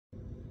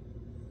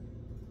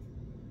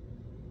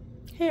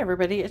Hey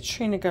everybody, it's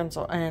Trina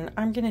Gunzel, and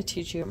I'm going to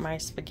teach you my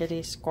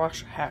spaghetti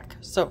squash hack.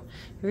 So,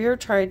 have you ever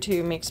tried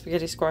to make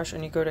spaghetti squash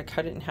and you go to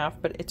cut it in half,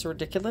 but it's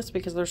ridiculous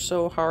because they're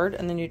so hard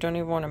and then you don't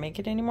even want to make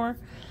it anymore?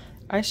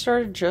 I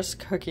started just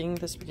cooking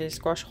the spaghetti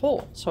squash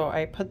whole. So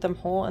I put them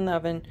whole in the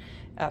oven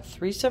at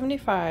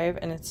 375,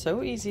 and it's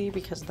so easy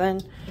because then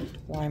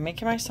while I'm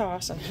making my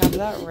sauce and have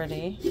that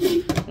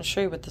ready, I'll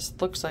show you what this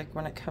looks like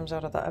when it comes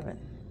out of the oven.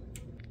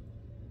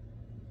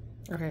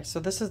 Okay, so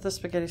this is the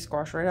spaghetti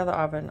squash right out of the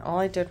oven. All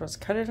I did was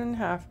cut it in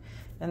half,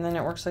 and then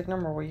it works like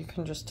number where you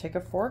can just take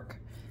a fork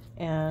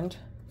and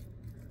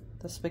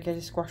the spaghetti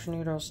squash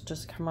noodles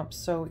just come up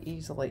so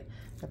easily.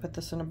 I put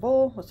this in a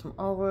bowl with some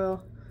olive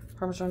oil,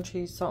 Parmesan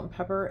cheese, salt and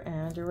pepper,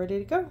 and you're ready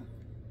to go.